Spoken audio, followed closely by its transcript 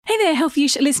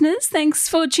Healthyish listeners, thanks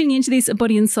for tuning into this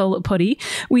Body and Soul Poddy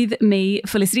with me,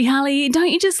 Felicity Harley. Don't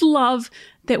you just love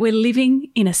that we're living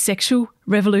in a sexual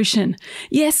revolution?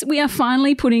 Yes, we are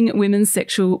finally putting women's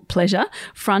sexual pleasure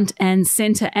front and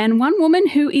centre. And one woman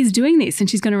who is doing this, and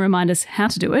she's going to remind us how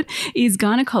to do it, is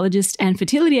gynecologist and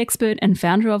fertility expert and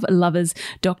founder of Lovers,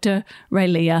 Dr.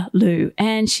 Raelia Lew.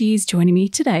 And she's joining me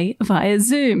today via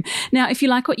Zoom. Now, if you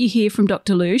like what you hear from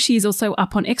Dr. Lew, she is also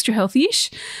up on Extra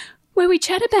Healthyish, where we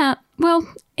chat about, well,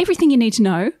 everything you need to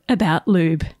know about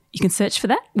lube. You can search for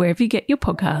that wherever you get your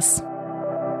podcasts.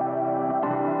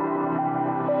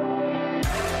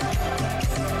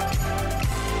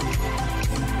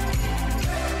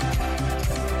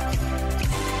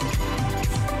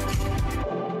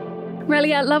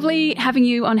 Raelia, lovely having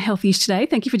you on Healthyish today.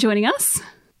 Thank you for joining us.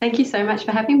 Thank you so much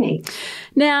for having me.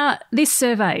 Now, this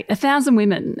survey, 1,000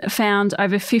 women found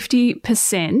over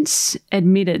 50%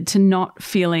 admitted to not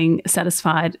feeling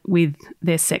satisfied with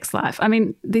their sex life. I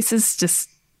mean, this is just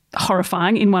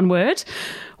horrifying in one word.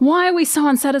 Why are we so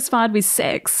unsatisfied with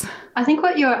sex? I think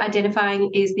what you're identifying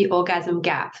is the orgasm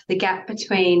gap, the gap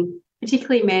between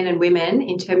particularly men and women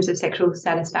in terms of sexual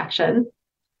satisfaction.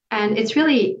 And it's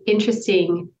really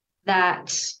interesting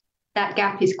that that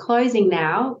gap is closing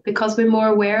now because we're more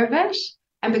aware of it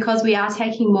and because we are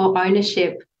taking more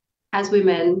ownership as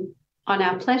women on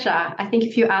our pleasure. I think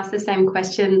if you asked the same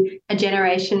question a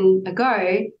generation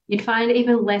ago, you'd find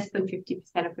even less than 50%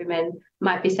 of women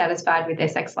might be satisfied with their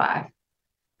sex life.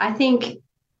 I think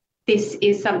this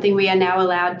is something we are now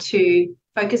allowed to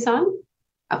focus on.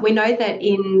 We know that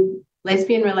in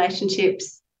lesbian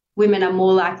relationships, women are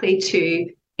more likely to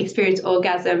experience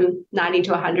orgasm 90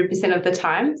 to 100% of the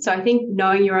time. So I think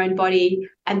knowing your own body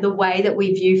and the way that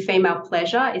we view female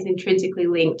pleasure is intrinsically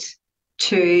linked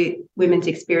to women's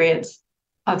experience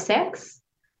of sex.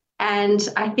 And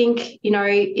I think,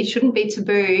 it shouldn't be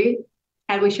taboo,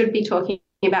 and we should be talking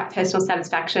about personal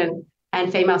satisfaction and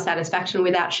female satisfaction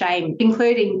without shame,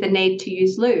 including the need to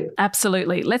use lube.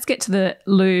 Absolutely. Let's get to the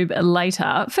lube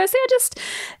later. Firstly,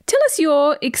 tell us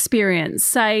your experience,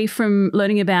 say, from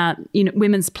learning about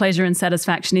women's pleasure and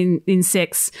satisfaction in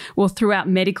sex, well, throughout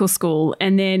medical school,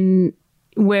 and then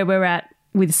where we're at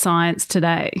with science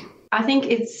today. I think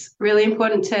it's really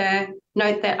important to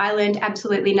note that I learned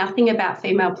absolutely nothing about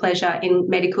female pleasure in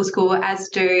medical school, as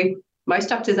do most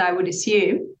doctors, I would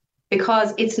assume,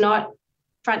 because it's not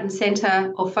front and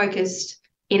centre or focused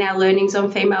in our learnings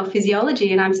on female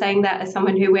physiology. And I'm saying that as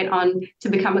someone who went on to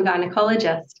become a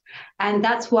gynecologist. And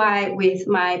that's why with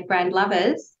my brand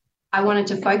Lovers, I wanted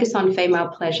to focus on female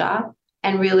pleasure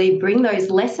and really bring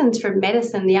those lessons from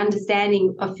medicine, the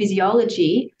understanding of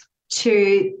physiology,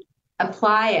 to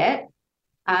apply it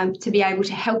to be able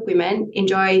to help women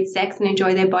enjoy sex and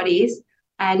enjoy their bodies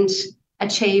and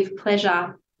achieve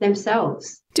pleasure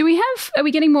themselves. Are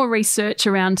we getting more research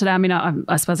around today? I mean,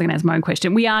 I suppose I can ask my own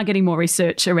question. We are getting more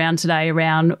research around today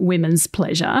around women's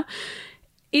pleasure.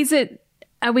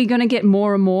 Are we going to get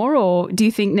more and more, or do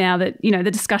you think now that,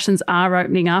 the discussions are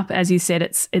opening up, as you said,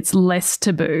 it's less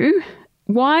taboo?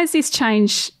 Why is this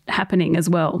change happening as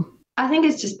well? I think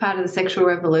it's just part of the sexual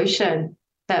revolution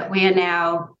that we are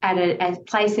now at a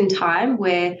place in time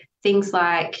where things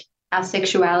like our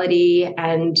sexuality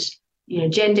and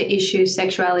gender issues,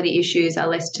 sexuality issues are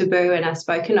less taboo and are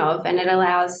spoken of, and it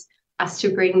allows us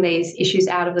to bring these issues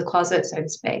out of the closet, so to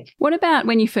speak. What about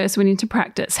when you first went into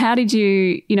practice? How did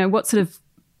you, what sort of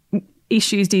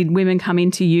issues did women come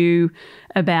into you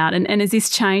about? And has this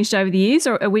changed over the years,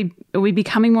 or are we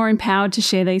becoming more empowered to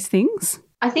share these things?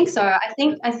 I think so.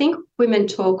 I think women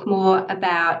talk more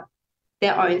about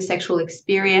their own sexual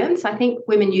experience. I think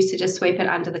women used to just sweep it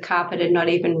under the carpet and not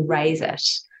even raise it.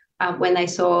 When they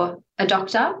saw a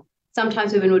doctor,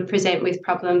 sometimes women would present with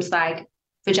problems like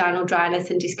vaginal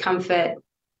dryness and discomfort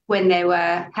when they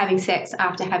were having sex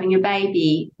after having a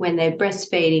baby, when they're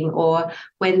breastfeeding, or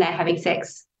when they're having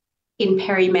sex in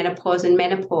perimenopause and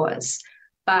menopause.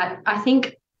 But I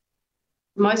think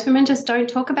most women just don't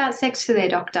talk about sex to their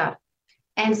doctor.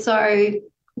 And so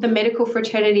the medical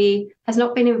fraternity has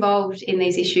not been involved in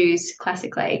these issues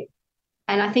classically.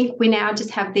 And I think we now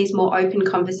just have these more open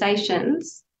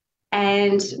conversations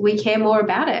and we care more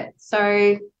about it.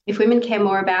 So if women care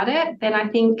more about it, then I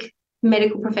think the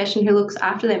medical profession who looks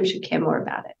after them should care more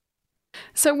about it.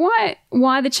 So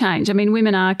why the change? I mean,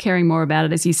 women are caring more about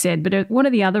it, as you said, but what are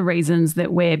the other reasons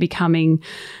that we're becoming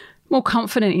more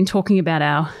confident in talking about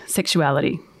our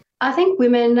sexuality? I think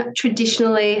women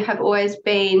traditionally have always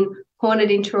been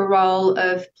cornered into a role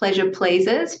of pleasure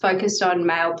pleasers, focused on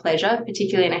male pleasure,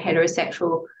 particularly in a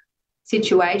heterosexual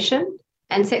situation.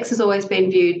 And sex has always been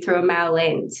viewed through a male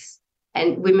lens,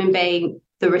 and women being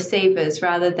the receivers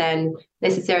rather than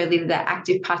necessarily the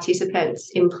active participants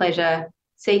in pleasure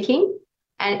seeking.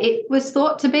 And it was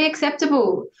thought to be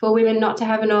acceptable for women not to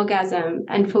have an orgasm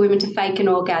and for women to fake an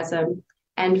orgasm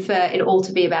and for it all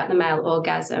to be about the male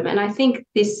orgasm. And I think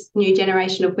this new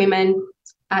generation of women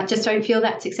just don't feel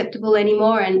that's acceptable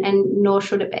anymore, and nor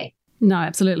should it be. No,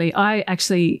 absolutely. I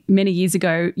actually, many years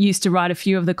ago, used to write a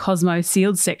few of the Cosmo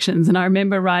sealed sections, and I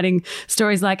remember writing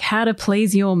stories like how to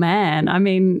please your man. I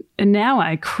mean, and now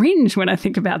I cringe when I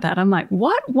think about that. I'm like,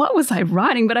 what was I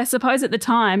writing? But I suppose at the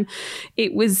time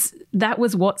that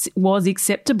was what was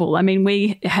acceptable. I mean,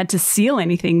 we had to seal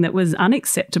anything that was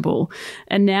unacceptable.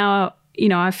 And now, you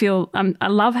know, I feel I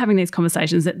love having these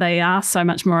conversations, that they are so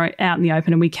much more out in the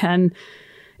open and we can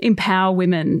empower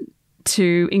women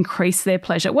to increase their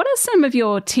pleasure. What are some of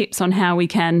your tips on how we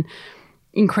can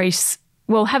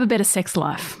have a better sex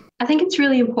life? I think it's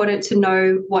really important to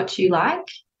know what you like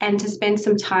and to spend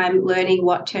some time learning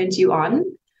what turns you on.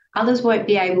 Others won't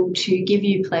be able to give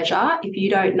you pleasure if you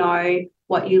don't know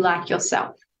what you like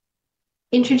yourself.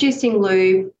 Introducing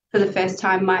lube for the first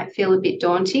time might feel a bit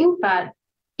daunting, but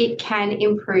it can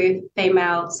improve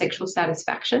female sexual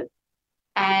satisfaction.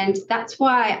 And that's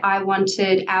why I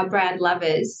wanted our brand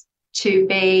Lovers to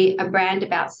be a brand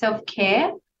about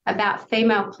self-care, about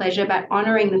female pleasure, about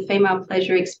honouring the female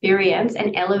pleasure experience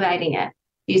and elevating it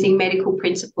using medical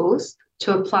principles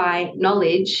to apply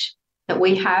knowledge that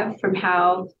we have from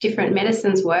how different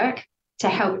medicines work to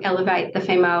help elevate the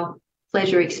female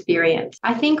pleasure experience.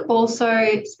 I think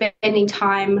also spending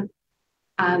time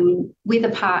with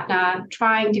a partner,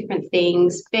 trying different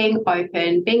things, being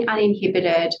open, being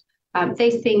uninhibited,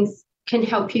 these things can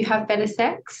help you have better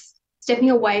sex.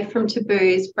 Stepping away from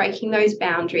taboos, breaking those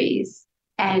boundaries,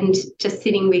 and just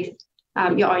sitting with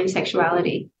your own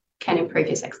sexuality can improve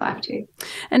your sex life too.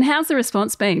 And how's the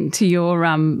response been to your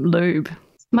lube?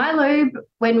 My lube,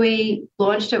 when we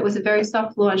launched it, was a very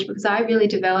soft launch because I really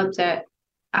developed it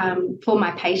for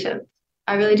my patients.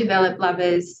 I really developed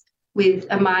Lovers with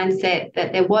a mindset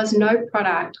that there was no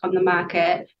product on the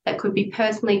market that could be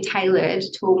personally tailored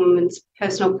to a woman's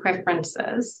personal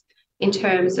preferences in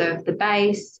terms of the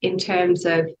base, in terms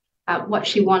of what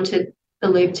she wanted the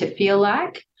lube to feel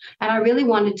like. And I really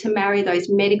wanted to marry those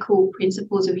medical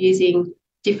principles of using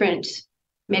different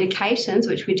medications,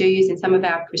 which we do use in some of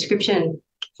our prescription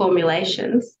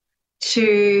formulations,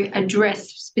 to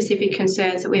address specific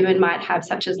concerns that women might have,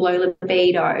 such as low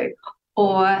libido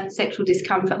or sexual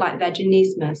discomfort like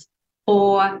vaginismus,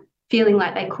 or feeling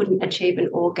like they couldn't achieve an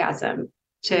orgasm,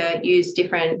 to use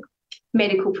different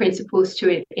medical principles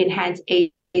to enhance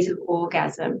ease of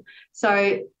orgasm. So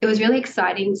it was really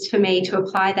exciting for me to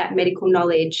apply that medical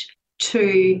knowledge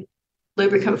to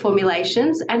lubricant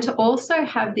formulations and to also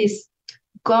have this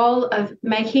goal of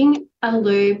making a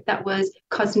lube that was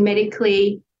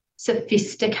cosmetically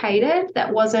sophisticated,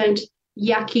 that wasn't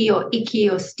yucky or icky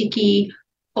or sticky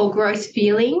or gross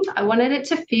feeling. I wanted it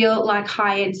to feel like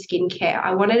high-end skincare.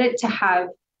 I wanted it to have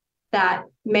that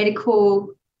medical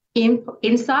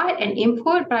insight and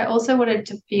input, but I also wanted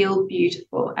to feel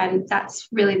beautiful. And that's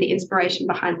really the inspiration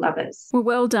behind Lovers.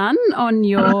 Well done on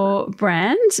your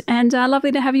brand, and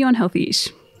lovely to have you on Healthyish.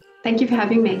 Thank you for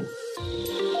having me.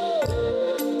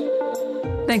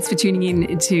 Thanks for tuning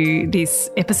in to this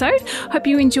episode. Hope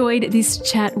you enjoyed this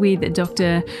chat with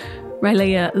Dr.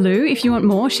 Raelia Lew. If you want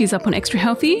more, she's up on Extra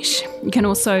Healthyish. You can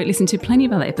also listen to plenty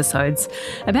of other episodes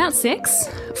about sex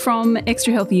from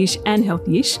Extra Healthyish and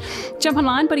Healthyish. Jump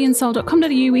online,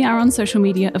 bodyandsoul.com.au. We are on social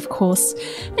media, of course.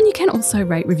 And you can also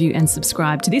rate, review and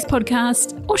subscribe to this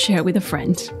podcast or share it with a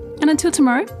friend. And until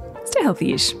tomorrow, stay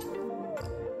healthyish.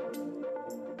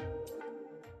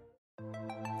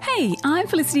 Hey, I'm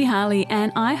Felicity Harley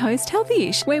and I host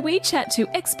Healthyish, where we chat to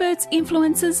experts,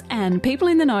 influencers and people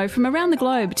in the know from around the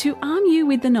globe to arm you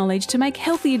with the knowledge to make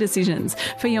healthier decisions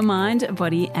for your mind,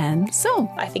 body and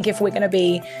soul. I think if we're going to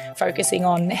be focusing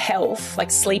on health, like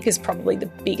sleep is probably the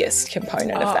biggest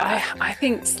component of that. I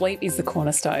think sleep is the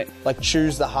cornerstone. Like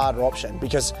choose the harder option,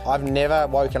 because I've never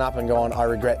woken up and gone, I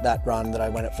regret that run that I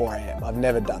went at 4 a.m. I've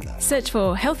never done that. Search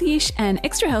for Healthyish and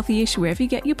Extra Healthyish wherever you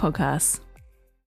get your podcasts.